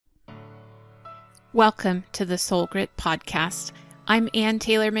Welcome to the Soul Grit podcast. I'm Ann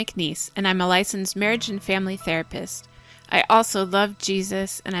Taylor McNeese, and I'm a licensed marriage and family therapist. I also love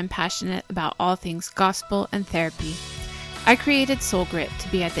Jesus, and I'm passionate about all things gospel and therapy. I created Soul Grit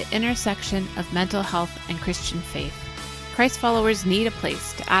to be at the intersection of mental health and Christian faith. Christ followers need a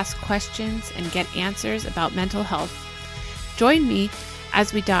place to ask questions and get answers about mental health. Join me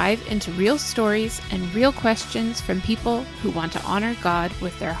as we dive into real stories and real questions from people who want to honor God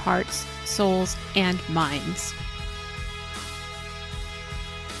with their hearts, souls, and minds.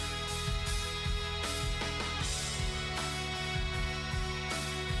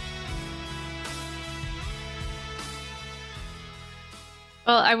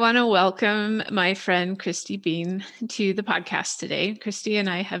 Well, I want to welcome my friend Christy Bean to the podcast today. Christy and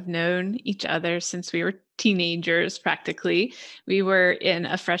I have known each other since we were teenagers, practically. We were in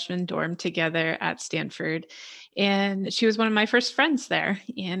a freshman dorm together at Stanford, and she was one of my first friends there.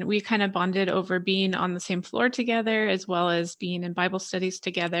 And we kind of bonded over being on the same floor together, as well as being in Bible studies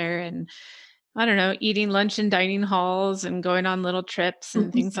together. And I don't know, eating lunch in dining halls and going on little trips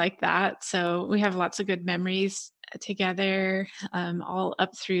and things like that. So we have lots of good memories together, all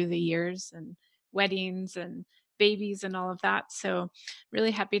up through the years and weddings and babies and all of that. So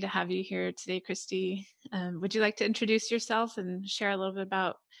really happy to have you here today, Christy. Would you like to introduce yourself and share a little bit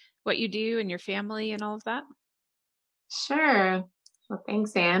about what you do and your family and all of that? Sure. Well,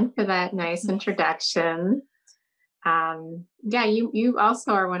 thanks, Anne, for that nice introduction. You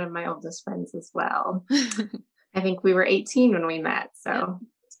also are one of my oldest friends as well. I think we were 18 when we met, so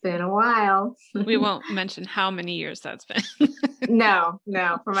it's been a while. We won't mention how many years that's been. No,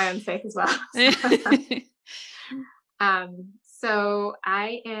 for my own sake as well. So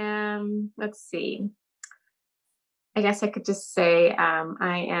I am, let's see. I guess I could just say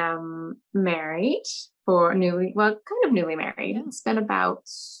I am married kind of newly married. Yeah. It's been about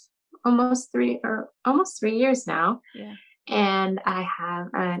almost 3 years now. Yeah. And I have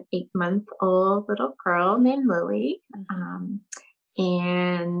an 8-month-old little girl named Lily. Mm-hmm.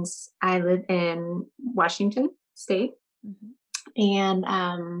 And I live in Washington State. Mm-hmm. And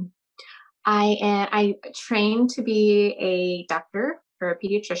I trained to be a doctor or a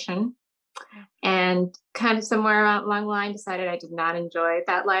pediatrician. And kind of somewhere along the line decided I did not enjoy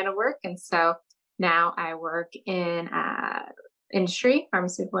that line of work. And so now I work in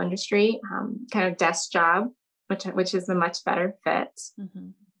pharmaceutical industry, kind of desk job, which is a much better fit. Mm-hmm.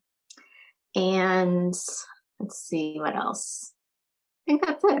 And let's see what else. I think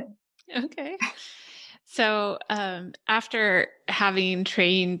that's it. Okay. So after having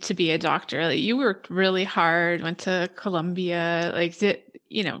trained to be a doctor, you worked really hard, went to Columbia,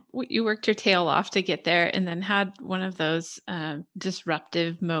 you worked your tail off to get there, and then had one of those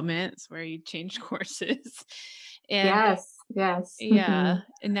disruptive moments where you changed courses. And Yes. yeah.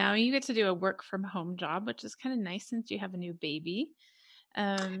 And now you get to do a work from home job, which is kind of nice since you have a new baby.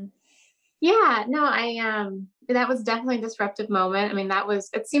 That was definitely a disruptive moment. I mean,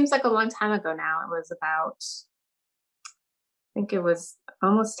 it seems like a long time ago now. It was about, I think it was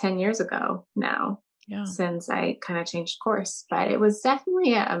almost 10 years ago now. Yeah. Since I kind of changed course, but it was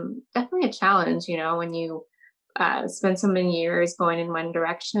definitely a challenge, when you spend so many years going in one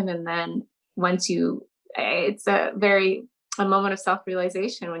direction, and then it's a moment of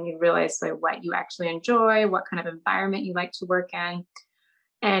self-realization when you realize what you actually enjoy, what kind of environment you like to work in.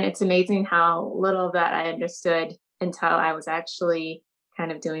 And it's amazing how little of that I understood until I was actually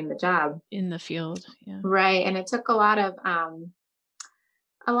kind of doing the job in the field. Yeah. Right. And it took a lot of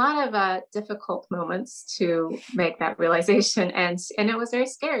difficult moments to make that realization. And it was very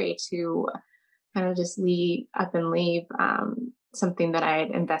scary to kind of just leave something that I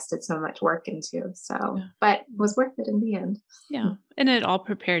had invested so much work into. So, yeah. But it was worth it in the end. Yeah. And it all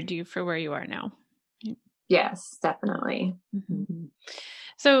prepared you for where you are now. Yes, definitely. Mm-hmm.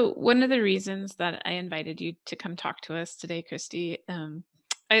 So one of the reasons that I invited you to come talk to us today, Christy,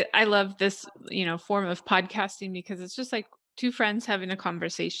 I love this, form of podcasting because it's just like two friends having a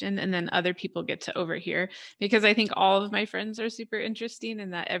conversation and then other people get to overhear, because I think all of my friends are super interesting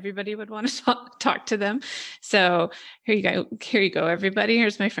and that everybody would want to talk to them. So here you go, everybody.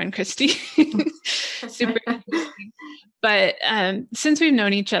 Here's my friend Christy. Super interesting. But since we've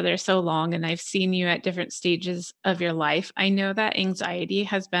known each other so long and I've seen you at different stages of your life, I know that anxiety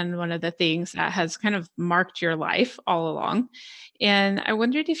has been one of the things that has kind of marked your life all along. And I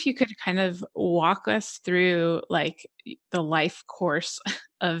wondered if you could kind of walk us through the life course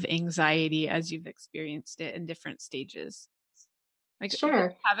of anxiety as you've experienced it in different stages. Sure.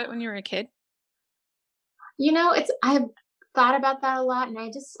 Did you have it when you were a kid? I've thought about that a lot, and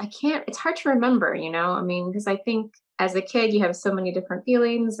it's hard to remember, because I think as a kid, you have so many different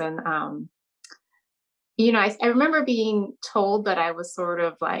feelings, and I remember being told that I was sort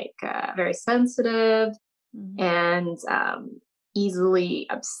of like very sensitive Mhm. and easily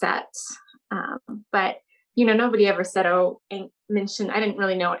upset. But nobody ever said, mentioned. I didn't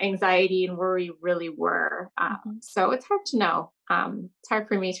really know what anxiety and worry really were. Mhm. So it's hard to know. It's hard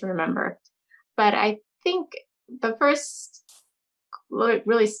for me to remember. But I think the first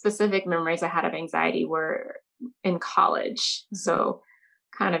really specific memories I had of anxiety were in college. Mhm. So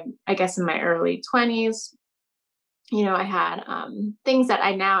kind of, I guess, in my early 20s, I had things that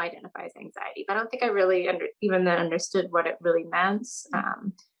I now identify as anxiety, but I don't think I really even then understood what it really meant.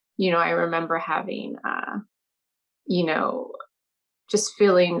 Mhm. I remember having, you know, just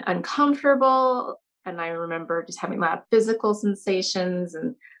feeling uncomfortable. And I remember just having a lot of physical sensations.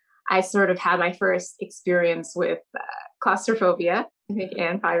 And I sort of had my first experience with claustrophobia. I think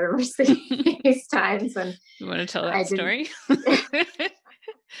Anne probably remembers these times. And You wanna tell I that didn't, story?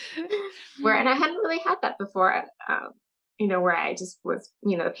 and I hadn't really had that before. Where I just was,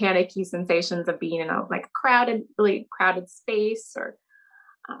 the panicky sensations of being in a like crowded, really crowded space, or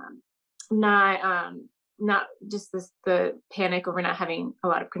um, not not just the panic over not having a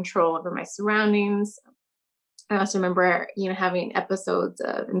lot of control over my surroundings. I also remember, having episodes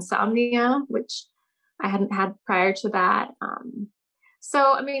of insomnia, which I hadn't had prior to that.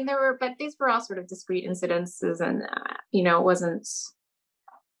 So I mean, but these were all sort of discrete incidences, and it wasn't.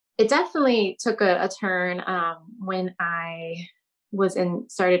 It definitely took a turn when I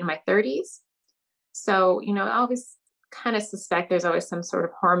started in my 30s. So, I always kind of suspect there's always some sort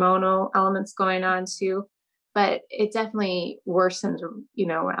of hormonal elements going on too, but it definitely worsened,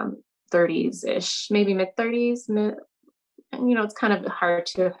 around 30s ish, maybe mid 30s. It's kind of hard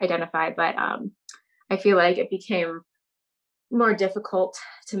to identify, but I feel like it became more difficult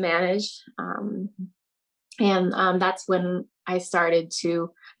to manage. And that's when I started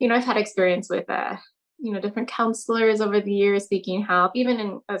to, I've had experience with, different counselors over the years seeking help,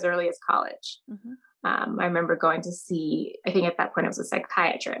 even as early as college. Mhm. I remember going to see, I think at that point it was a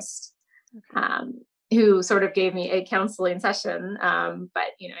psychiatrist, Okay. um, who sort of gave me a counseling session, but,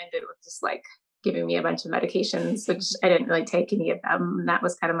 ended with just like giving me a bunch of medications, which I didn't really take any of them. And that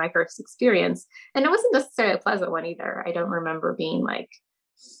was kind of my first experience. And it wasn't necessarily a pleasant one either. I don't remember being like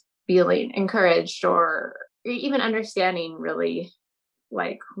feeling encouraged or even understanding really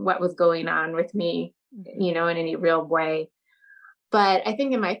like what was going on with me, Mhm. in any real way. But I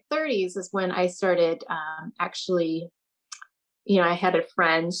think in my 30s is when I started actually, I had a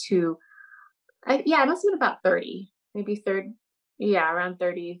friend who, I must have been about 30, maybe third, yeah, around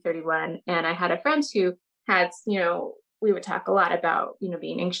 30, 31. And I had a friend who had, we would talk a lot about,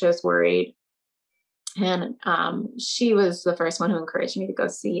 being anxious, worried. And she was the first one who encouraged me to go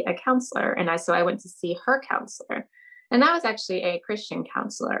see a counselor. So I went to see her counselor. And that was actually a Christian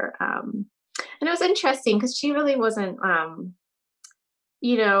counselor. And it was interesting because she really wasn't,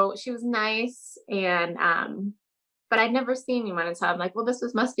 she was nice, and but I'd never seen anyone until I'm like, well,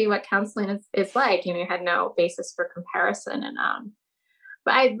 must be what counseling is like. I had no basis for comparison. And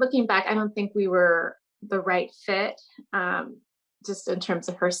but looking back, I don't think we were the right fit, just in terms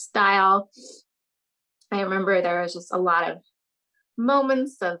of her style. I remember there was just a lot of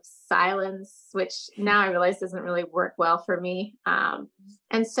moments of silence, which now I realize doesn't really work well for me.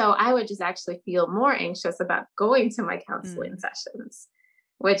 And so I would just actually feel more anxious about going to my counseling Mm. sessions,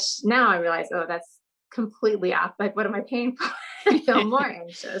 which now I realize, oh, that's completely off. Like, what am I paying for? I feel more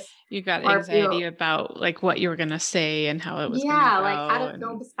anxious You got or anxiety feel, about, like, what you were gonna say and how it was gonna yeah, like how go, to fill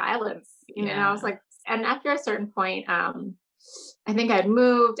and the silence. And I was yeah. like, and after a certain point, I think I'd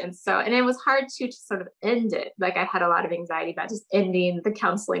moved. And it was hard to sort of end it. Like I had a lot of anxiety about just ending the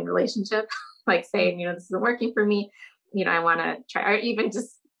counseling relationship, like saying, this isn't working for me. I want to try, or even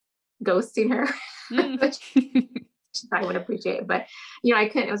just ghosting her, Mm. which I would appreciate. But, I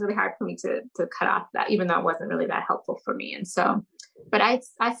couldn't, it was really hard for me to cut off that, even though it wasn't really that helpful for me. And so, but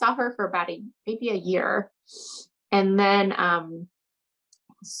I saw her for about maybe a year. And then,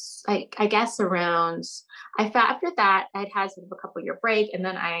 I guess around, I found after that I'd had sort of a couple year break, and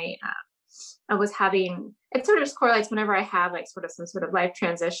then I was having, it sort of just correlates whenever I have like sort of some sort of life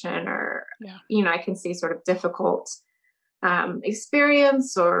transition, or Yeah. I can see sort of difficult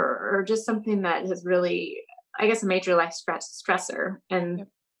experience, or just something that has really, I guess, a major life stressor, and Yep.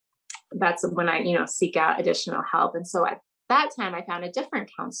 that's when I seek out additional help. And so at that time I found a different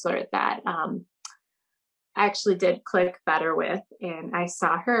counselor that I actually did click better with, and I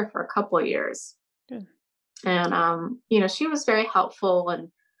saw her for a couple of years. Good. And she was very helpful,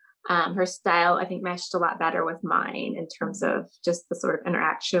 and her style I think meshed a lot better with mine in terms Mhm. of just the sort of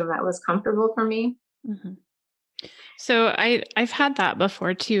interaction that was comfortable for me. Mhm. So I've had that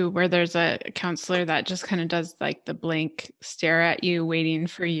before too, where there's a counselor that just kind of does like the blank stare at you, waiting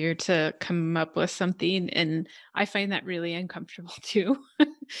for you to come up with something. And I find that really uncomfortable too.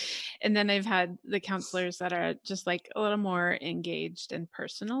 And then I've had the counselors that are just like a little more engaged and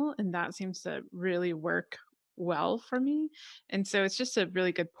personal, and that seems to really work well for me. And so it's just a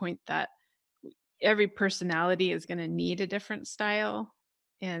really good point that every personality is going to need a different style,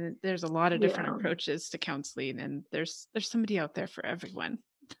 and there's a lot of different Yeah. approaches to counseling, and there's somebody out there for everyone.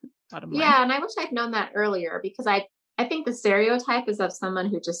 Bottom line. Yeah, and I wish I'd known that earlier because I think the stereotype is of someone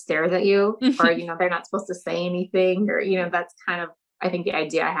who just stares at you or they're not supposed to say anything or Yeah. that's kind of I think the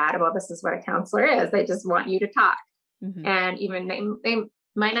idea I had about this is what a counselor is. They just want you to talk. Mhm. And even they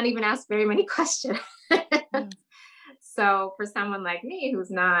might not even ask very many questions. Yeah. So for someone like me who's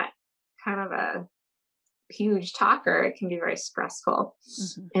not kind of a huge talker, it can be very stressful.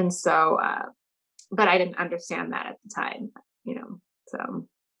 Mhm. And so but I didn't understand that at the time, you know. So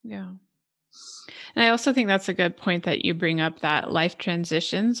Yeah. And I also think that's a good point that you bring up, that life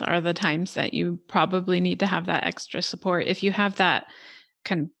transitions are the times that you probably need to have that extra support. If you have that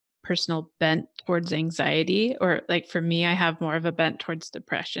kind of personal bent towards anxiety, or like for me, I have more of a bent towards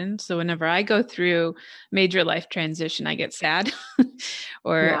depression. So whenever I go through major life transition, I get sad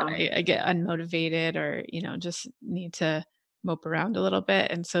or yeah. I get unmotivated, or, just need to mope around a little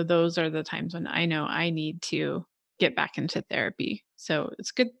bit. And so those are the times when I know I need to get back into therapy. So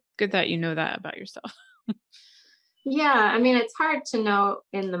it's good that you know that about yourself. Yeah, I mean, it's hard to know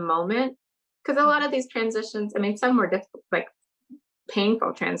in the moment because a lot of these transitions, I mean, some were difficult, like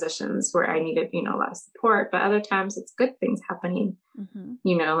painful transitions where I needed, a lot of support, but other times it's good things happening, Mhm.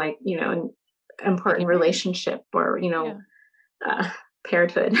 like, an important Getting married. relationship or, Yeah. uh,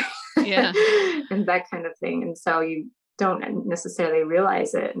 parenthood Yeah. and that kind of thing. And so you don't necessarily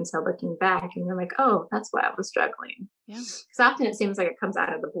realize it until looking back and you're like, oh, that's why I was struggling. Yeah. Because often it seems like it comes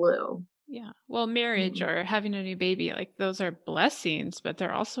out of the blue. Yeah. Well, marriage Mm. or having a new baby, like those are blessings, but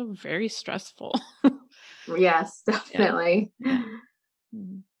they're also very stressful. Yes, Yeah. definitely. Yeah.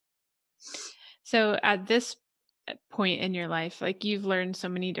 Mhm. So at this point in your life, like you've learned so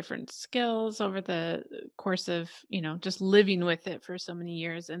many different skills over the course of, just living with it for so many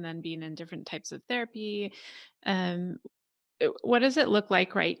years and then being in different types of therapy. Um, what does it look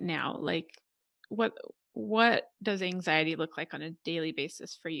like right now? Like what what does anxiety look like on a daily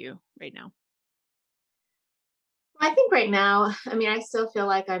basis for you right now? I think right now, I mean, I still feel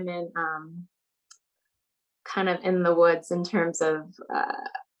like I'm in kind of in the woods in terms of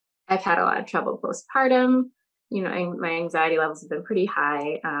I've had a lot of trouble postpartum. My anxiety levels have been pretty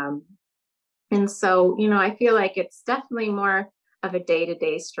high. And so, I feel like it's definitely more of a day to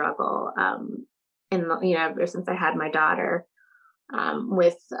day struggle. Ever since I had my daughter,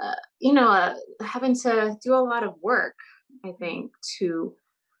 with, having to do a lot of work, I think, to,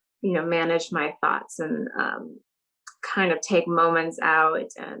 manage my thoughts and kind of take moments out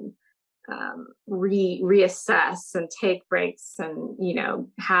and reassess and take breaks and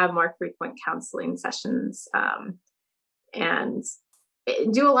have more frequent counseling sessions and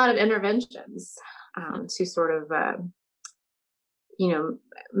do a lot of interventions to sort of you know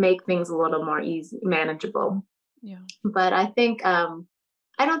make things a little more easy manageable. Yeah. But I think I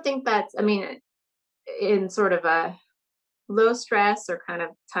don't think that's, I mean, in sort of a low stress or kind of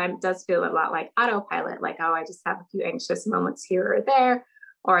time, it does feel a lot like autopilot, like, oh, I just have a few anxious moments here or there,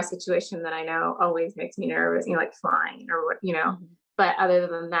 or a situation that I know always makes me nervous, like flying or what. Mhm. But other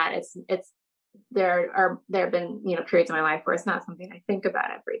than that, it's there have been, periods in my life where it's not something I think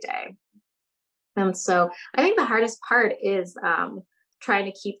about every day. And so I think the hardest part is trying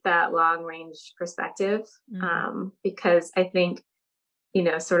to keep that long range perspective, Mhm. because I think,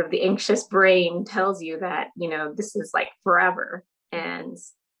 sort of the anxious brain tells you that, this is like forever. And,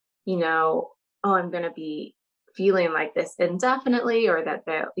 oh, I'm going to be feeling like this indefinitely, or that,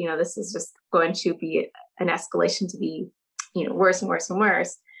 this is just going to be an escalation to be, worse and worse and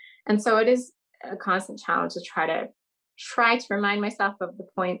worse. And so it is a constant challenge to try to remind myself of the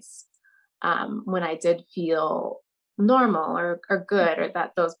points when I did feel normal or good, or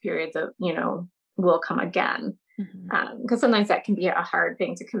that those periods of, will come again, Mhm. because sometimes that can be a hard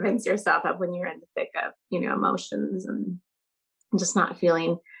thing to convince yourself of when you're in the thick of emotions and just not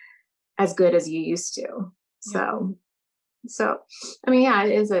feeling as good as you used to. Yeah. So I mean, yeah,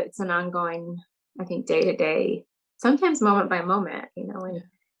 it's an ongoing, I think, day to day, sometimes moment by moment, Yeah.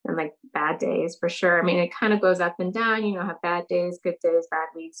 and like bad days for sure. I mean, it kind of goes up and down, have bad days, bad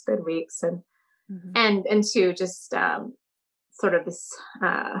weeks, good weeks. Mhm. And two, just sort of this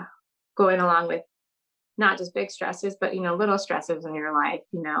going along with not just big stresses, but little stresses in your life.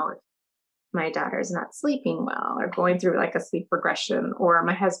 my daughter's not sleeping well or going through like a sleep regression, or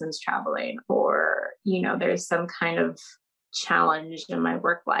my husband's traveling, or, there's some kind of challenge in my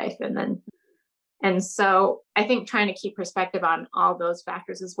work life. And so I think trying to keep perspective on all those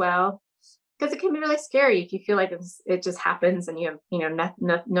factors as well, because it can be really scary if you feel like it just happens and you have,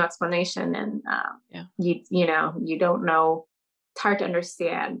 no explanation, and Yeah. you don't know. It's hard to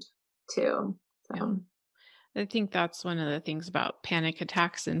understand too. Yeah. So. I think that's one of the things about panic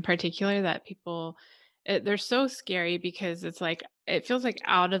attacks in particular that people they're so scary because it's like it feels like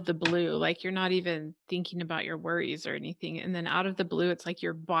out of the blue, like you're not even thinking about your worries or anything, and then out of the blue it's like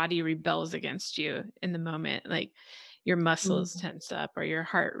your body rebels against you in the moment, like your muscles Mhm. tense up or your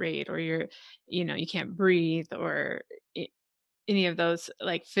heart rate or you can't breathe or any of those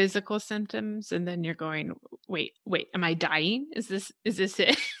like physical symptoms, and then you're going, wait, am I dying? Is this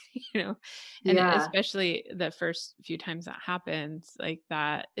it? you know and Yeah. especially the first few times that happens, like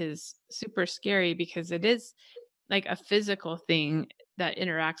that is super scary because it is like a physical thing that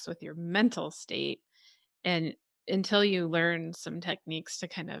interacts with your mental state. And until you learn some techniques to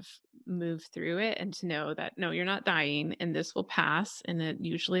kind of move through it and to know that no, you're not dying and this will pass and it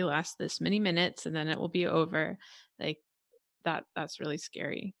usually lasts this many minutes and then it will be over, like that's really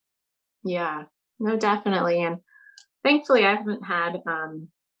scary. Yeah. No, definitely. And thankfully I haven't had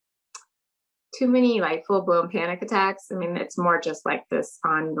too many like full blown panic attacks. I mean, it's more just like this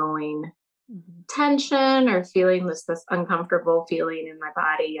ongoing Mhm. tension or feeling this uncomfortable feeling in my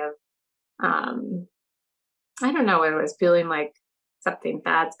body of um I don't know what it was, feeling like something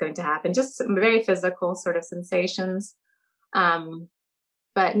bad's going to happen. Just some very physical sort of sensations. Um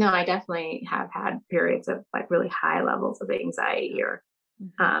but no, I definitely have had periods of like really high levels of anxiety or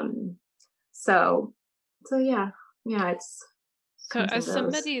Mhm. um so yeah. Yeah, it's So, comes as and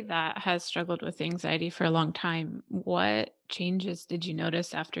goes. somebody that has struggled with anxiety for a long time, what changes did you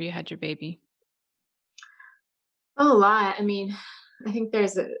notice after you had your baby? A lot. I mean, I think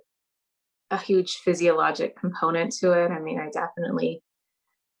there's a huge physiologic component to it. I mean, I definitely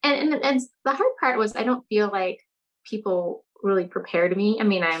and the hard part was I don't feel like people really prepared me. I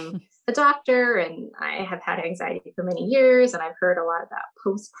mean, I'm a doctor and I have had anxiety for many years, and I've heard a lot about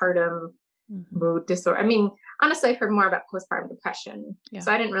postpartum Mhm. mood disorder. I mean, honestly, I've heard more about postpartum depression. Yeah.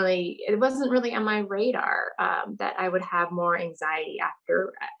 So it wasn't really on my radar that I would have more anxiety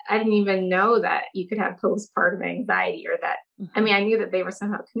after. I didn't even know that you could have postpartum anxiety, or that, I Mhm. mean, I knew that they were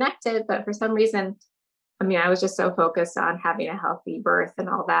somehow connected, but for some reason, I mean, I was just so focused on having a healthy birth and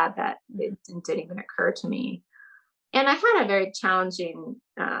all that, that Mhm. it didn't even occur to me. And I had a very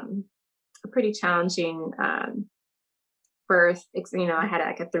a pretty challenging birth. I had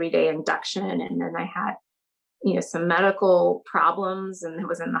like a 3-day induction, and then I had some medical problems, and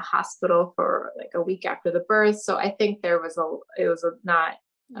was in the hospital for like a week after the birth. So I think it was a not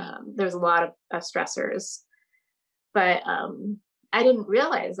Yeah. there was a lot of stressors, but I didn't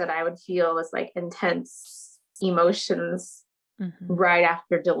realize that I would feel this like intense emotions Mhm. right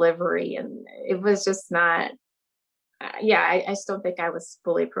after delivery, and it was just not. Yeah, I still think I was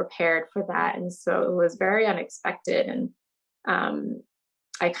fully prepared for that, and so it was very unexpected, and um,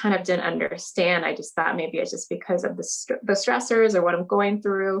 I kind of didn't understand. I just thought maybe it's just because of the stressors or what I'm going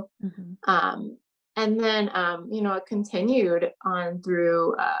through. Mhm. Um, and then, it continued on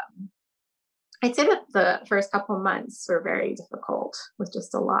through, I'd say that the first couple of months were very difficult, with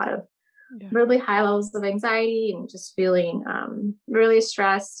just a lot of Yeah. really high levels of anxiety and just feeling really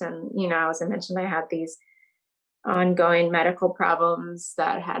stressed. And, as I mentioned, I had these ongoing medical problems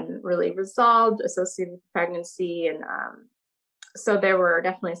that hadn't really resolved associated with pregnancy. And so there were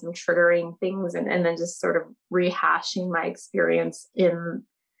definitely some triggering things, and then just sort of rehashing my experience in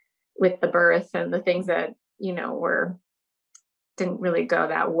with the birth and the things that were didn't really go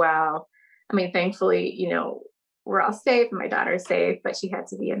that well. I mean, thankfully, we're all safe, my daughter's safe, but she had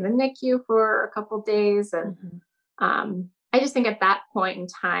to be in the NICU for a couple days. And Mhm. I just think at that point in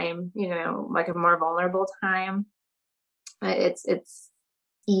time, like a more vulnerable time, it's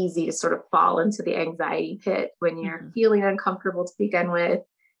easy to sort of fall into the anxiety pit when you're Mhm. feeling uncomfortable to begin with.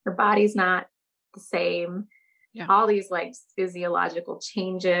 Your body's not the same. Yeah. All these like physiological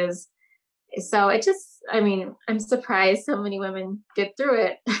changes. So I mean, I'm surprised so many women get through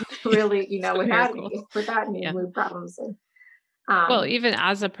it really, It's a without miracle. any Yeah. mood problems. And Well, um, even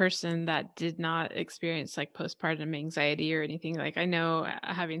as a person that did not experience like postpartum anxiety or anything, like I know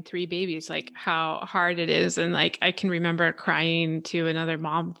having three babies, like how hard it is. And like I can remember crying to another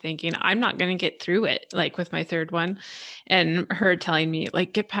mom thinking, I'm not going to get through it, like with my third one. And her telling me,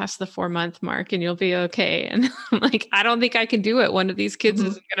 like, get past the 4 month mark and you'll be okay. And I'm like, I don't think I can do it. One of these kids mhm.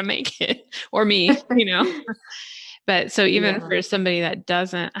 isn't going to make it, or me, you know? But so even Yeah. for somebody that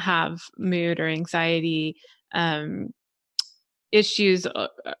doesn't have mood or anxiety issues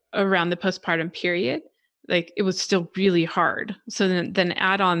around the postpartum period, like it was still really hard. So then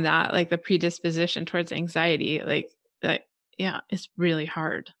add on that, like the predisposition towards anxiety, like that, yeah, it's really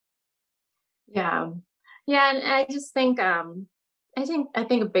hard. Yeah. Yeah. And I think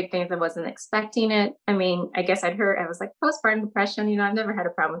a big thing is I wasn't expecting it. I mean, I guess I was like postpartum depression, I've never had a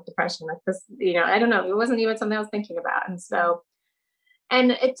problem with depression like this, I don't know. It wasn't even something I was thinking about. And so,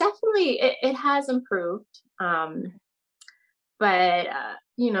 and it definitely, it has improved. But,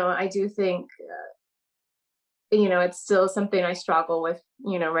 I do think, it's still something I struggle with,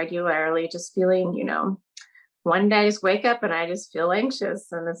 regularly, just feeling, one day I just wake up and I just feel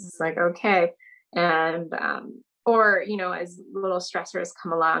anxious and it's like, okay. And, or, as little stressors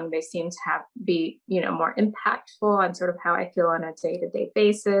come along, they seem to be, more impactful on sort of how I feel on a day-to-day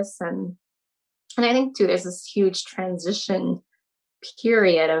basis. And I think too, there's this huge transition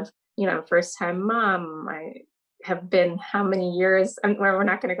period of, first time mom. I have been how many years? Well, we're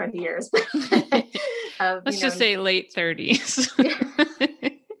not going to go into years, but of, Let's just say late 30s.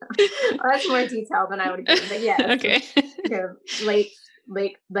 Well, that's more detail than I would give, but yes, okay.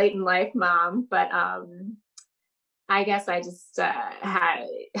 Late in life mom. But I guess I just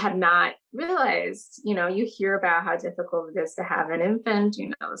had not realized, you hear about how difficult it is to have an infant,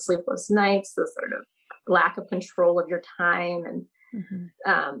 sleepless nights, the sort of lack of control of your time,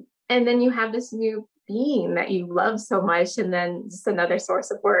 and then you have this new being that you love so much, and then just another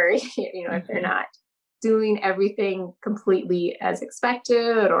source of worry, if they're not doing everything completely as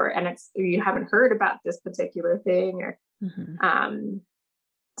expected, or you haven't heard about this particular thing, or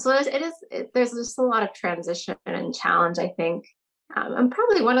so there's just a lot of transition and challenge, I think. And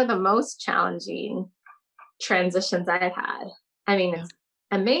probably one of the most challenging transitions I've had. I mean, it's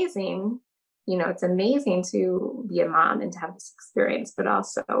amazing, it's amazing to be a mom and to have this experience, but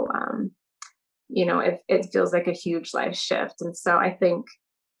also, it feels like a huge life shift. And so I think,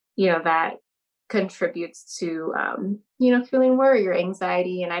 that contributes to, feeling worry or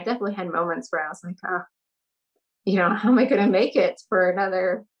anxiety. And I definitely had moments where I was like, oh, how am I going to make it for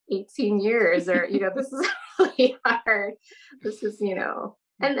another 18 years? Or, this is really hard. This is,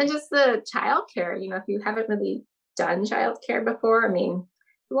 and just the childcare, if you haven't really done childcare before, I mean,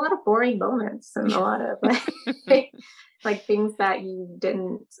 a lot of boring moments and a lot of like things that you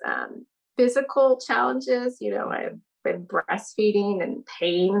didn't, physical challenges, I've been breastfeeding and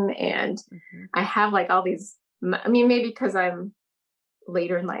pain, and I have like all these, I mean, maybe because I'm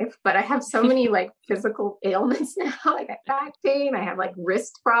later in life, but I have so many like physical ailments now. Like I have back pain, I have like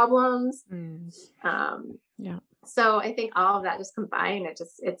wrist problems. Yeah. So I think all of that just combined,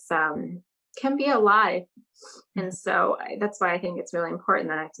 it's can be a lot. And so that's why I think it's really important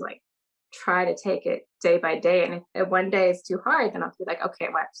that I have to like try to take it day by day. And if one day is too hard, then I'll be like, okay,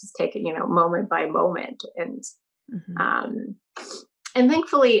 well, I have to just take it, moment by moment. And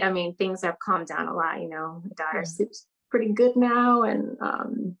thankfully, I mean, things have calmed down a lot. My daughter sleeps pretty good now. And,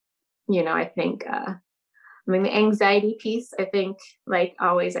 I think, I mean, the anxiety piece, I think, like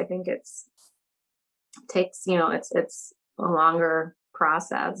always, I think takes, it's a longer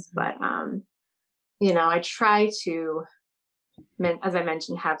process, but, I try to, as I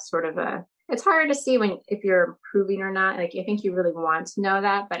mentioned, have sort of it's harder to see if you're improving or not. Like, I think you really want to know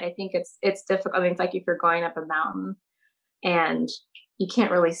that, but I think it's difficult. I mean, it's like if you're going up a mountain and you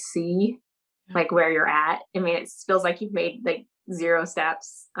can't really see like where you're at. I mean, it feels like you've made like 0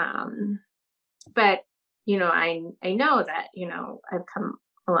 steps. But, I know that, I've come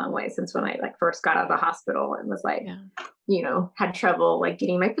a long way since when I like first got out of the hospital and was like, had trouble like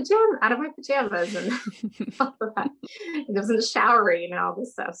getting my out of my pajamas and all of that. It wasn't showering and all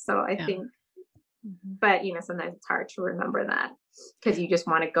this stuff. So I think, but, sometimes it's hard to remember that because you just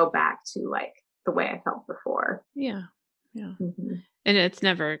want to go back to like the way I felt before. Yeah. Yeah. And it's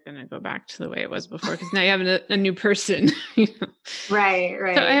never going to go back to the way it was before because now you have a new person. Right.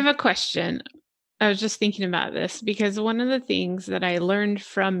 So I have a question. I was just thinking about this because one of the things that I learned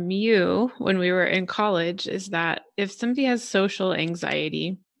from you when we were in college is that if somebody has social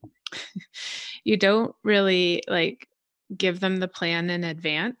anxiety, you don't really like give them the plan in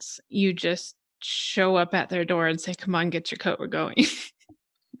advance. You just show up at their door and say, "Come on, get your coat, we're going."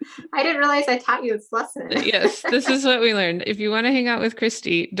 I didn't realize I taught you this lesson. Yes, this is what we learned. If you want to hang out with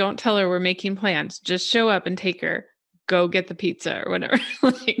Christy, don't tell her we're making plans. Just show up and take her. Go get the pizza or whatever.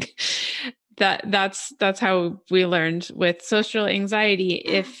 Like that's how we learned with social anxiety.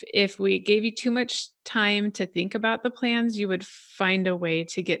 If we gave you too much time to think about the plans, you would find a way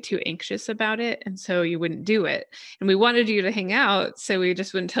to get too anxious about it, and so you wouldn't do it. And we wanted you to hang out, so we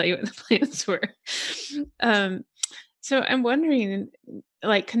just wouldn't tell you what the plans were. So I'm wondering,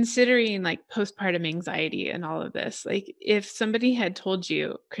 like, considering like postpartum anxiety and all of this, like if somebody had told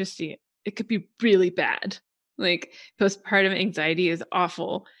you, Christy, it could be really bad. Like postpartum anxiety is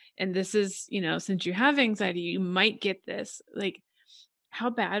awful. And this is, since you have anxiety, you might get this. Like, how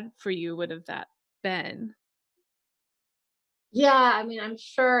bad for you would have that been? Yeah, I mean, I'm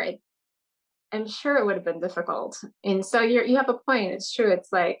sure it would have been difficult. And so you have a point. It's true.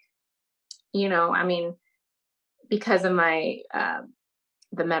 It's like, I mean, because of my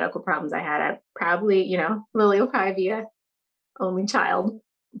the medical problems I had, I probably, Lily will probably be a only child.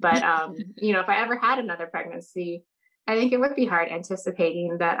 But if I ever had another pregnancy, I think it would be hard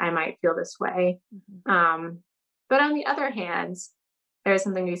anticipating that I might feel this way. Mhm. But on the other hand, there's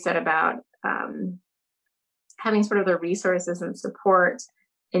something to be said about having sort of the resources and support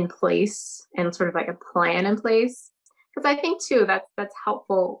in place and sort of like a plan in place. Because I think too that's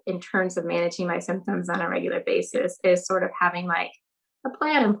helpful in terms of managing my symptoms on a regular basis, is sort of having like a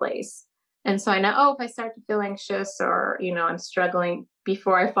plan in place. And so I know, oh, if I start to feel anxious or, I'm struggling,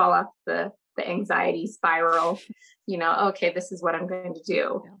 before I fall off the anxiety spiral, okay, this is what I'm going to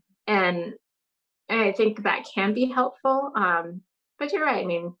do. Yeah. And I think that can be helpful. But you're right. I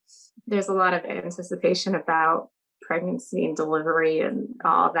mean, there's a lot of anticipation about pregnancy and delivery and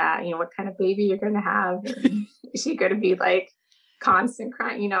all that. What kind of baby you're going to have? And is she going to be like constant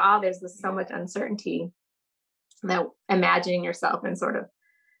crying? There's so much uncertainty that imagining yourself in sort of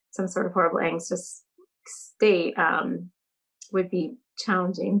some sort of horrible anxious state would be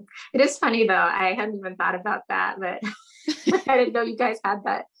challenging. It is funny though. I hadn't even thought about that, but I didn't know you guys had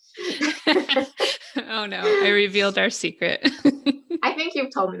that. Oh no, I revealed our secret. I think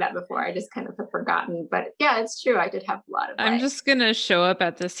you've told me that before. I just kind of have forgotten, but yeah, it's true. I did have a lot of I'm just gonna show up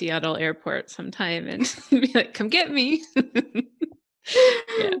at the Seattle airport sometime and be like, "Come get me."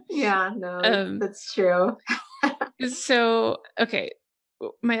 Yeah. Yeah, no, Um, that's true. so okay.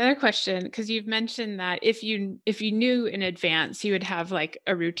 My other question, because you've mentioned that if you knew in advance, you would have like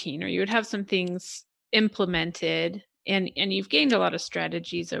a routine or you would have some things implemented, and you've gained a lot of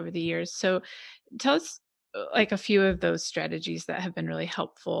strategies over the years. So tell us like a few of those strategies that have been really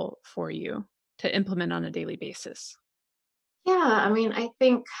helpful for you to implement on a daily basis. Yeah, I mean, I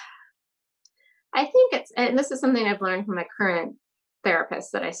think it's, and this is something I've learned from my current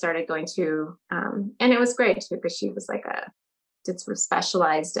therapist that I started going to, and it was great too because she was like did sort of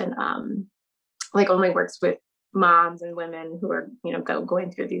specialized and like only works with moms and women who are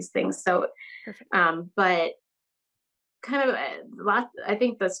going through these things. So, Perfect. but kind of a lot. I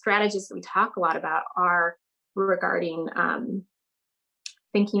think the strategies that we talk a lot about are regarding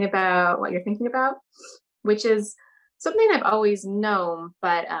thinking about what you're thinking about, which is something I've always known,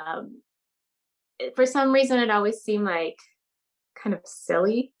 but for some reason it always seemed like kind of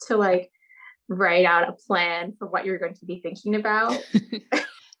silly to like write out a plan for what you're going to be thinking about.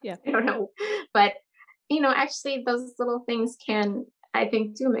 Yeah. I don't know, but actually those little things can, I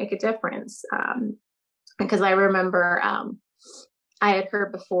think, do make a difference. Because I remember I had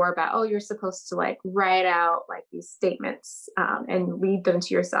heard before about, oh, you're supposed to like write out like these statements and read them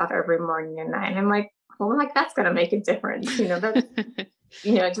to yourself every morning and night. And I'm like, well, like that's going to make a difference. That,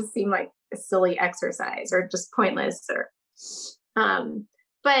 it just seemed like a silly exercise or just pointless or,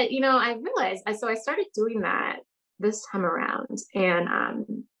 but I realized, so I started doing that this time around and,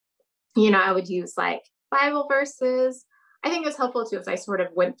 I would use like Bible verses. I think it's helpful too, as I sort of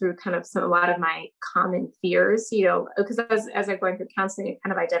went through kind of a lot of my common fears, because as I'm going through counseling, you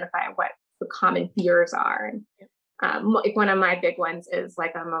kind of identify what the common fears are. And like one of my big ones is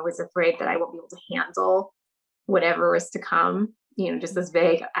like, I'm always afraid that I won't be able to handle whatever is to come, just this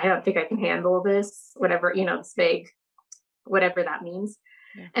vague, I don't think I can handle this, whatever, this vague, whatever that means.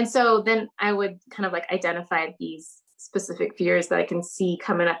 Yeah. And so then I would kind of like identify these specific fears that I can see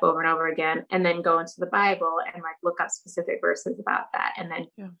coming up over and over again, and then go into the Bible and like look up specific verses about that. And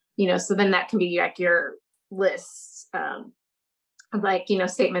then, so then that can be like your list of like,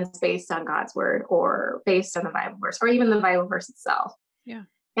 statements based on God's word or based on the Bible verse or even the Bible verse itself. Yeah.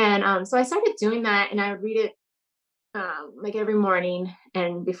 And so I started doing that and I would read it like every morning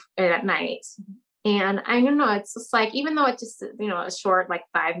and at night. And I don't know, it's just like, even though it's just, a short, like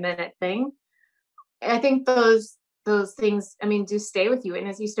 5-minute thing, I think those things, I mean, do stay with you. And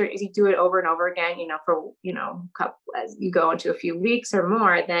as you do it over and over again, for, as you go into a few weeks or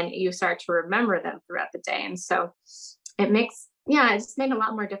more, then you start to remember them throughout the day. And so it just made a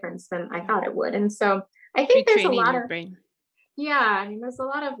lot more difference than I thought it would. And so I think there's a Retraining lot your of, brain. yeah, I mean, there's a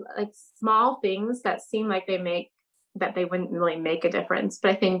lot of like small things that seem like that they wouldn't really make a difference.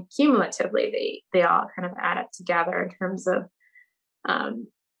 But I think cumulatively, they all kind of add up together in terms of,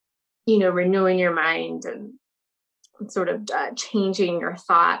 renewing your mind and sort of changing your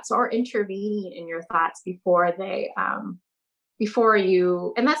thoughts or intervening in your thoughts before they before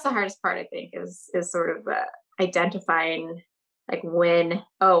you. And that's the hardest part, I think, is sort of identifying like when,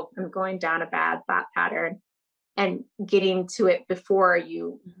 oh, I'm going down a bad thought pattern, and getting to it before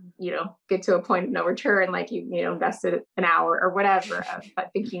you get to a point of no return, like invested an hour or whatever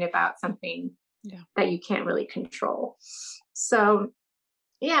of thinking about something that you can't really control. So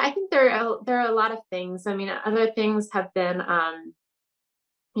yeah, I think there are a lot of things. I mean, other things have been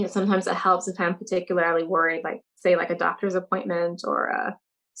sometimes it helps if I'm particularly worried, like say like a doctor's appointment or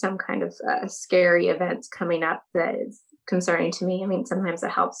some kind of scary event coming up that is concerning to me. I mean, sometimes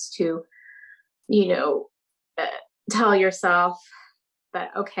it helps to you know uh, tell yourself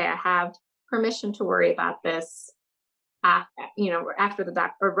that, okay, I have permission to worry about this after the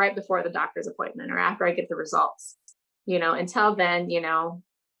doc, or right before the doctor's appointment, or after I get the results. Until then,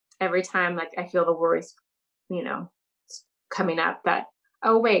 every time like I feel the worries, you know, coming up, that,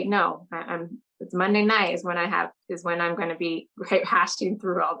 oh wait, no, it's Monday night is when I'm going to be hashing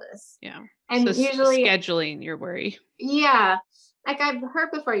through all this. Yeah. And so usually scheduling your worry. Yeah. Like I've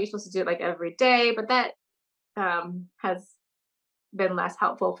heard before, you're supposed to do it like every day, but that has been less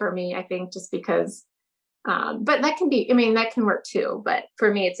helpful for me, I think, just because, but that can be, I mean, that can work too. But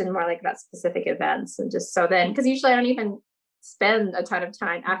for me, it's in more like about specific events. And just so then, because usually I don't even spend a ton of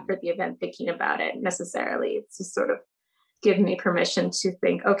time after the event thinking about it necessarily. It's just sort of giving me permission to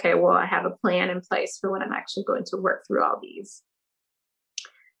think, okay, well, I have a plan in place for when I'm actually going to work through all these.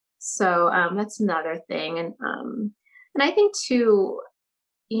 So that's another thing. And I think too,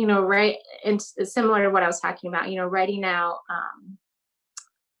 right, and similar to what I was talking about, writing out,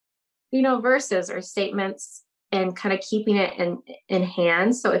 verses or statements and kind of keeping it in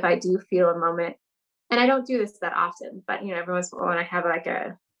hand. So if I do feel a moment, and I don't do this that often, but every once in a while when I have like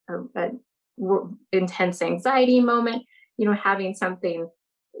a intense anxiety moment, having something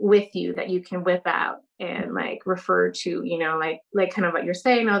with you that you can whip out and like refer to, like kind of what you're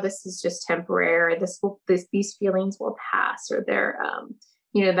saying, oh, this is just temporary, these feelings will pass, or they're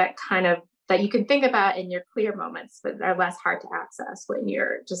that kind of, that you can think about in your clear moments, but are less hard to access when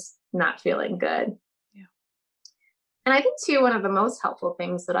you're just not feeling good. Yeah. And I think too, one of the most helpful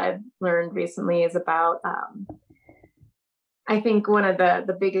things that I've learned recently is about, I think one of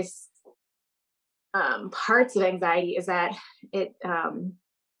the biggest parts of anxiety is that it,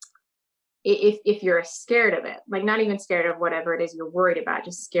 if you're scared of it, like not even scared of whatever it is you're worried about,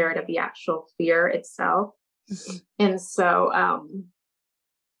 just scared of the actual fear itself. Mm-hmm. And so,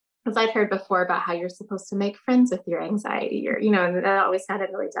 as I'd heard before about how you're supposed to make friends with your anxiety, or, and that always sounded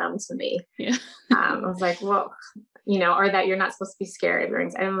really dumb to me. Yeah. I was like, well, or that you're not supposed to be scared of your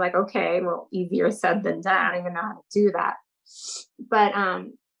anxiety. And I'm like, okay, well, easier said than done. I don't even know how to do that. But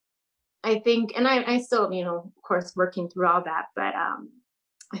I think, and I still, of course, working through all that, but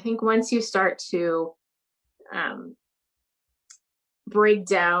I think once you start to break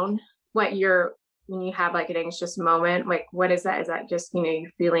down when you have like an anxious moment, like what is that? Is that just, you're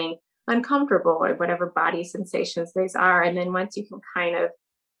feeling uncomfortable or whatever body sensations these are? And then once you can kind of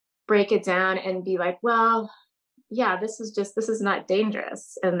break it down and be like, well, yeah, this is not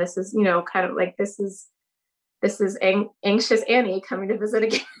dangerous. And this is, kind of like, this is anxious Annie coming to visit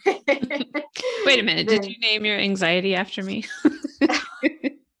again. Wait a minute. Did you name your anxiety after me?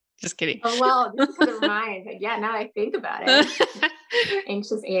 Just kidding. Oh, well, this is because of mine. But yeah, now I think about it.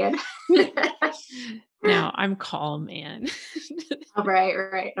 Anxious Anne. Now I'm calm Anne. Oh,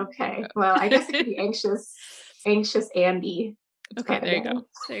 right. Okay. Well, I guess it could be anxious Andy. Okay, there you go.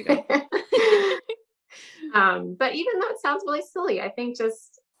 But even though it sounds really silly, I think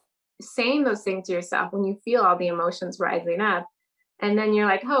just saying those things to yourself when you feel all the emotions rising up, and then you're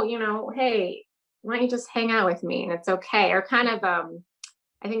like, oh, hey, why don't you just hang out with me and it's okay, or kind of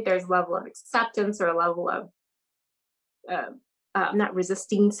I think there's a level of acceptance or a level of not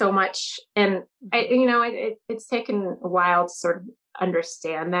resisting so much. And it's taken a while to sort of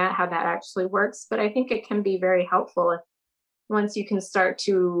understand how that actually works, but I think it can be very helpful once you can start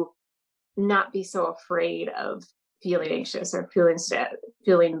to not be so afraid of feeling anxious or feeling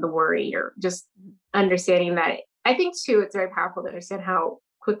the worry, or just understanding that. I think too, it's very powerful to understand how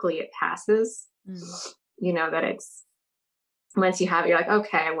quickly it passes. That it's, once you have it, you're like,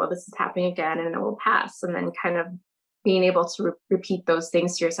 okay, well, this is happening again and it will pass. And then kind of being able to repeat those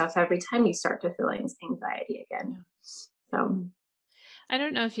things to yourself every time you start to feel anxiety again. Yeah. So I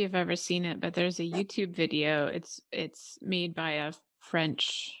don't know if you've ever seen it, but there's a YouTube video. It's made by a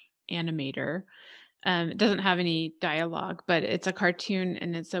French animator. It doesn't have any dialogue, but it's a cartoon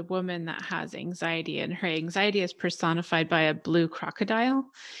and it's a woman that has anxiety, and her anxiety is personified by a blue crocodile,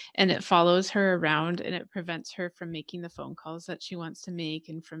 and it follows her around and it prevents her from making the phone calls that she wants to make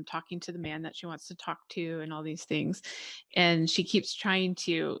and from talking to the man that she wants to talk to and all these things. And she keeps trying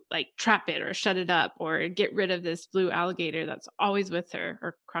to like trap it or shut it up or get rid of this blue alligator that's always with her,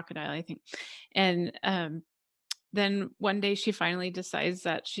 or crocodile, I think. And then one day she finally decides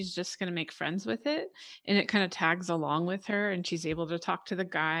that she's just going to make friends with it, and it kind of tags along with her, and she's able to talk to the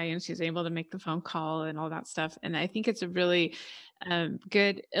guy and she's able to make the phone call and all that stuff. And I think it's a really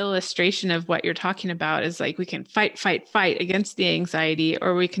good illustration of what you're talking about, is like we can fight against the anxiety,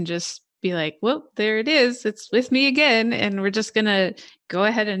 or we can just be like, well, there it is, it's with me again, and we're just going to go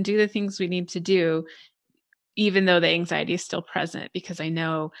ahead and do the things we need to do, even though the anxiety is still present, because I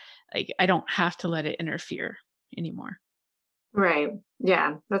know like I don't have to let it interfere anymore. Right.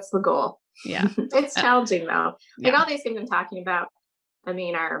 Yeah, that's the goal. Yeah. It's challenging though. Like Yeah. all these things I'm talking about, I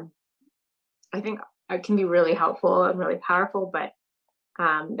mean, I think can be really helpful and really powerful, but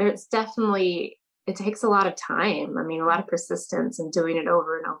there's definitely, it takes a lot of time. I mean, a lot of persistence and doing it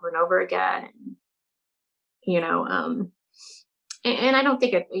over and over and over again. And, you know, and I don't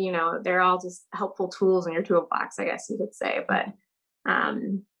think it, they're all just helpful tools in your toolbox, I guess you could say.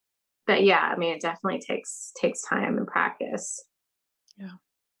 Um, but yeah, I mean, it definitely takes time and practice. Yeah.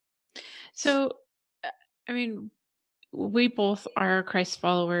 So, I mean, we both are Christ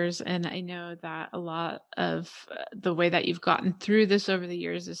followers, and I know that a lot of the way that you've gotten through this over the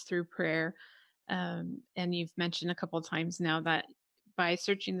years is through prayer. And you've mentioned a couple of times now that by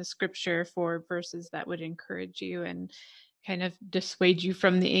searching the scripture for verses that would encourage you and kind of dissuade you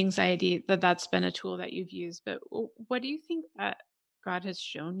from the anxiety, that's been a tool that you've used. But what do you think that God has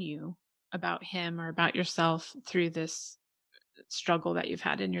shown you about Him or about yourself through this struggle that you've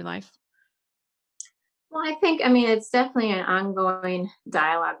had in your life? Well, I mean, it's definitely an ongoing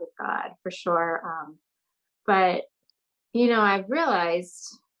dialogue with God for sure. But, I've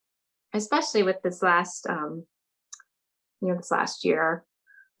realized, especially with this last year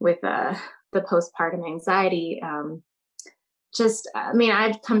with the postpartum anxiety, I mean,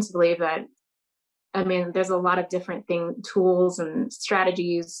 I've come to believe that, I mean, there's a lot of different tools and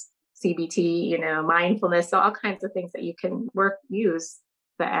strategies, CBT, mindfulness, so all kinds of things that you can use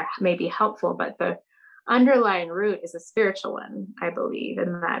that may be helpful, but the underlying root is a spiritual one, I believe,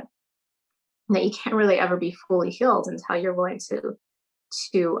 and that you can't really ever be fully healed until you're willing to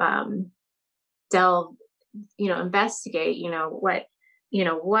delve, investigate,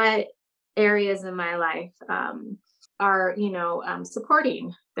 what areas in my life are,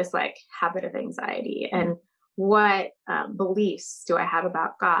 supporting this like habit of anxiety, and what beliefs do I have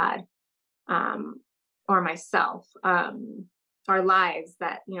about God, or myself, or lies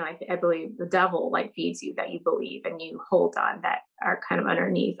that, I believe the devil like feeds you, that you believe and you hold on, that are kind of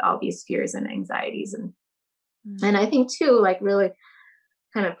underneath all these fears and anxieties. And I think too, like really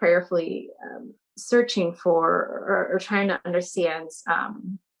kind of prayerfully searching for, or trying to understand,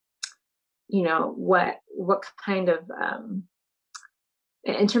 what kind of,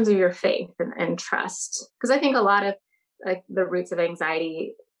 in terms of your faith and trust, because I think a lot of like the roots of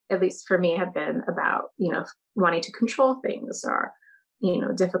anxiety, at least for me, have been about, wanting to control things, or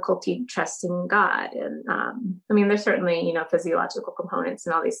difficulty trusting God. And I mean, there's certainly, physiological components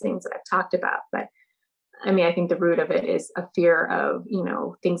and all these things that I've talked about, but I mean, I think the root of it is a fear of,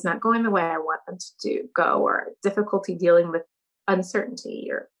 things not going the way I want them to go, or difficulty dealing with uncertainty,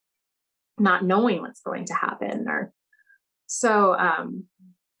 or not knowing what's going to happen. Or so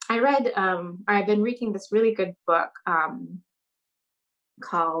I've been reading this really good book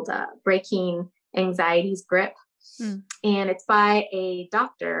called Breaking Anxiety's Grip. And it's by a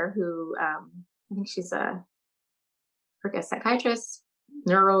doctor who, I think she's a psychiatrist,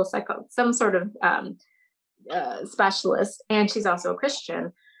 some sort of specialist, and she's also a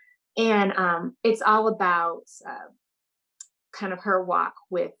Christian. And it's all about kind of her walk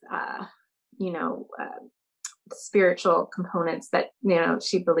with, spiritual components that,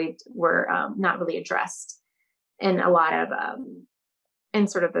 she believed were not really addressed in a lot of, in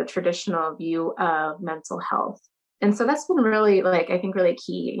sort of the traditional view of mental health. And so that's been really, like, I think really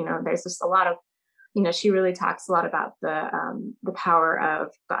key. There's just a lot of, she really talks a lot about the power of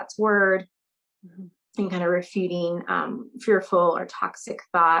God's word, and kind of refuting fearful or toxic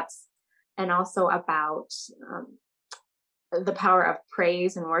thoughts, and also about the power of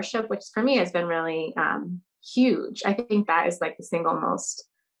praise and worship, which for me has been really huge. I think that is like the single most,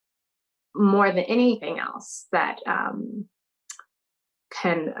 more than anything else, that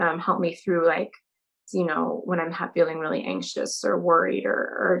can help me through, like, when I'm feeling really anxious or worried,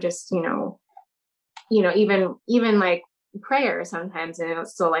 or just, even like prayer sometimes, and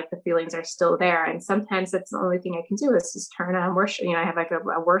it's still like the feelings are still there. And sometimes that's the only thing I can do is just turn on worship. I have like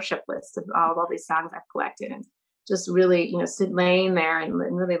a worship list of all these songs I've collected, and just really, sit laying there and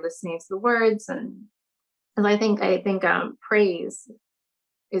really listening to the words. And I think praise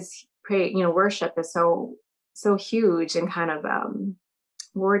worship is so huge and kind of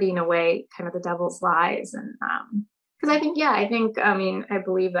warding away kind of the devil's lies. And because I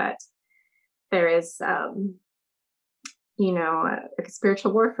believe that there is like a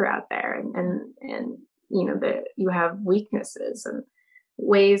spiritual warfare out there, and that you have weaknesses and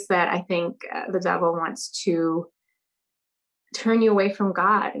ways that I think the devil wants to turn you away from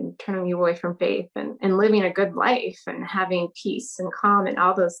God and turn you away from faith and living a good life and having peace and calm and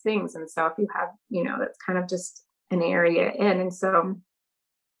all those things. And so if you have, that's kind of just an area in. And so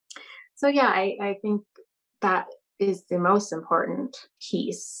yeah, I think that is the most important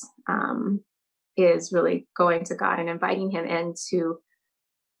piece, is really going to God and inviting him into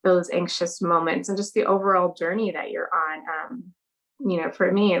those anxious moments and just the overall journey that you're on.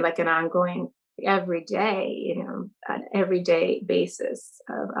 For me, like an ongoing every day, an everyday basis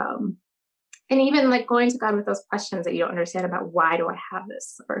of, and even like going to God with those questions that you don't understand about why do I have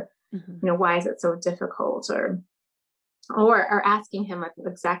this, or, why is it so difficult, or asking him like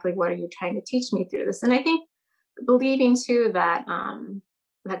exactly what are you trying to teach me through this. And I think believing too that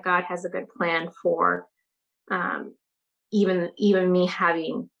that God has a good plan for even me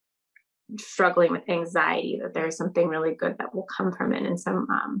struggling with anxiety, that there's something really good that will come from it, and some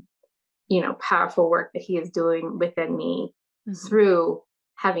powerful work that he is doing within me through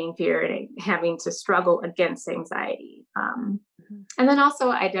having fear and having to struggle against anxiety. And then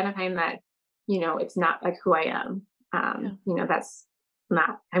also identifying that, it's not like who I am. That's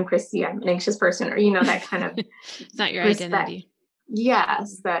not, I'm Christy, I'm an anxious person, or, that kind of it's not your identity.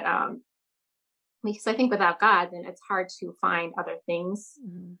 Yes. That, because I think without God, then it's hard to find other things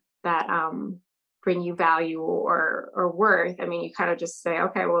that, bring you value or worth. I mean, you kind of just say,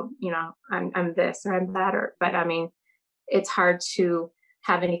 okay, well, I'm this or I'm that, but I mean, it's hard to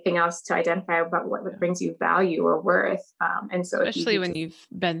have anything else to identify about what brings you value or worth. And so especially when you've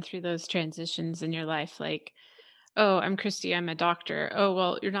been through those transitions in your life, like, oh, I'm Christy, I'm a doctor. Oh,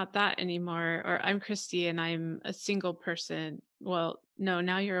 well, you're not that anymore. Or I'm Christy and I'm a single person. Well, no,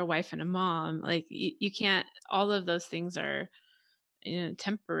 now you're a wife and a mom. Like you can't, all of those things are,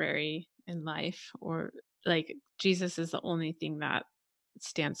 temporary in life, or like Jesus is the only thing that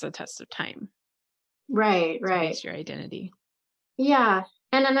stands the test of time. Right. It's your identity. Yeah.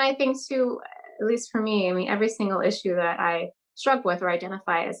 And then I think too, at least for me, I mean, every single issue that I struggle with or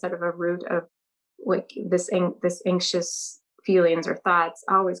identify as sort of a root of like this anxious feelings or thoughts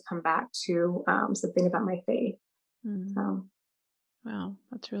always come back to something about my faith. So. Wow,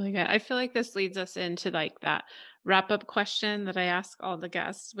 that's really good. I feel like this leads us into like that wrap up question that I ask all the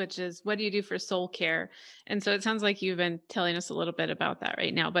guests, which is, what do you do for soul care? And so it sounds like you've been telling us a little bit about that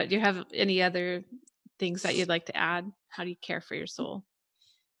right now, but do you have any other things that you'd like to add? How do you care for your soul?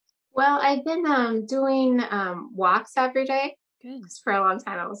 Well, I've been doing walks every day. Good. For a long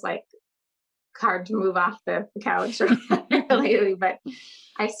time, I was like hard to move off the couch lately, but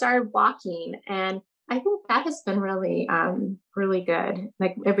I started walking, and I think that has been really, really good.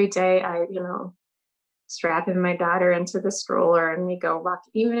 Like every day I, strapping my daughter into the stroller and we go walk,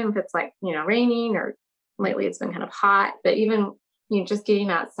 even if it's like, raining, or lately it's been kind of hot, but even, just getting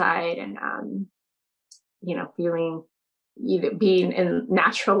outside and, feeling, being in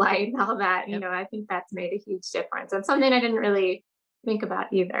natural light and all that, I think that's made a huge difference, and something I didn't really think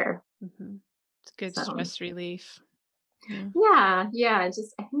about either. It's good stress relief. Yeah.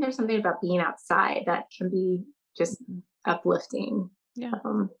 Just, I think there's something about being outside that can be just uplifting. Yeah.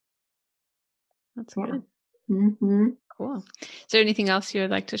 That's good. Cool. Is there anything else you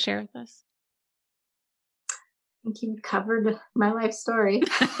would like to share with us? I think you covered my life story.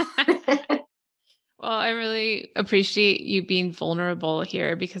 Well, I really appreciate you being vulnerable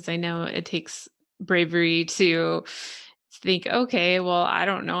here, because I know it takes bravery to think, okay, well, I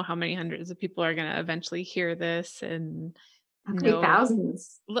don't know how many hundreds of people are going to eventually hear this, and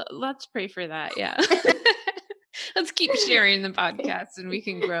thousands. Let's pray for that. Yeah. Let's keep sharing the podcast and we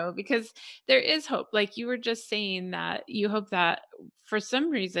can grow, because there is hope. Like you were just saying that you hope that for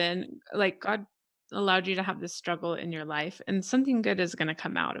some reason, like God allowed you to have this struggle in your life and something good is going to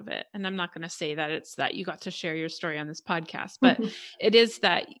come out of it. And I'm not going to say that it's that you got to share your story on this podcast, but it is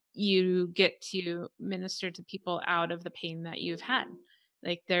that you get to minister to people out of the pain that you've had.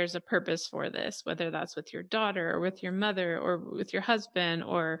 Like there's a purpose for this, whether that's with your daughter or with your mother or with your husband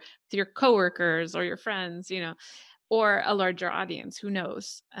or with your coworkers or your friends, or a larger audience, who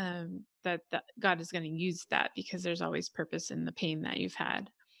knows, that God is going to use that, because there's always purpose in the pain that you've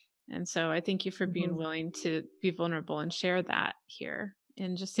had. And so I thank you for being willing to be vulnerable and share that here,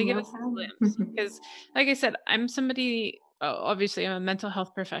 and just to give us a glimpse. Because like I said, I'm somebody, obviously I'm a mental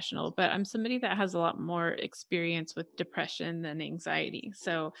health professional, but I'm somebody that has a lot more experience with depression than anxiety.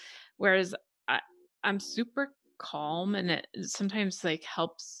 So whereas I'm super calm, and it sometimes like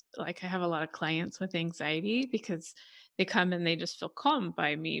helps, like I have a lot of clients with anxiety because they come and they just feel calm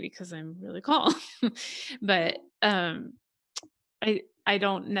by me because I'm really calm. But I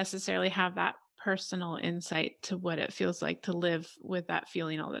don't necessarily have that personal insight to what it feels like to live with that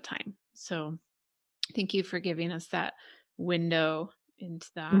feeling all the time. So thank you for giving us that window into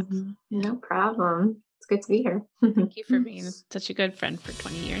that. No problem. It's good to be here. Thank you for being such a good friend for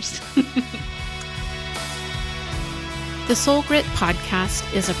 20 years. The Soul Grit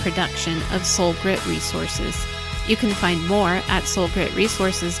podcast is a production of Soul Grit Resources. You can find more at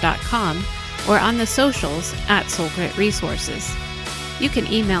soulgritresources.com or on the socials at Soul Grit Resources. You can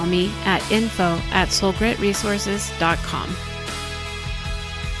email me at info@soulgritresources.com.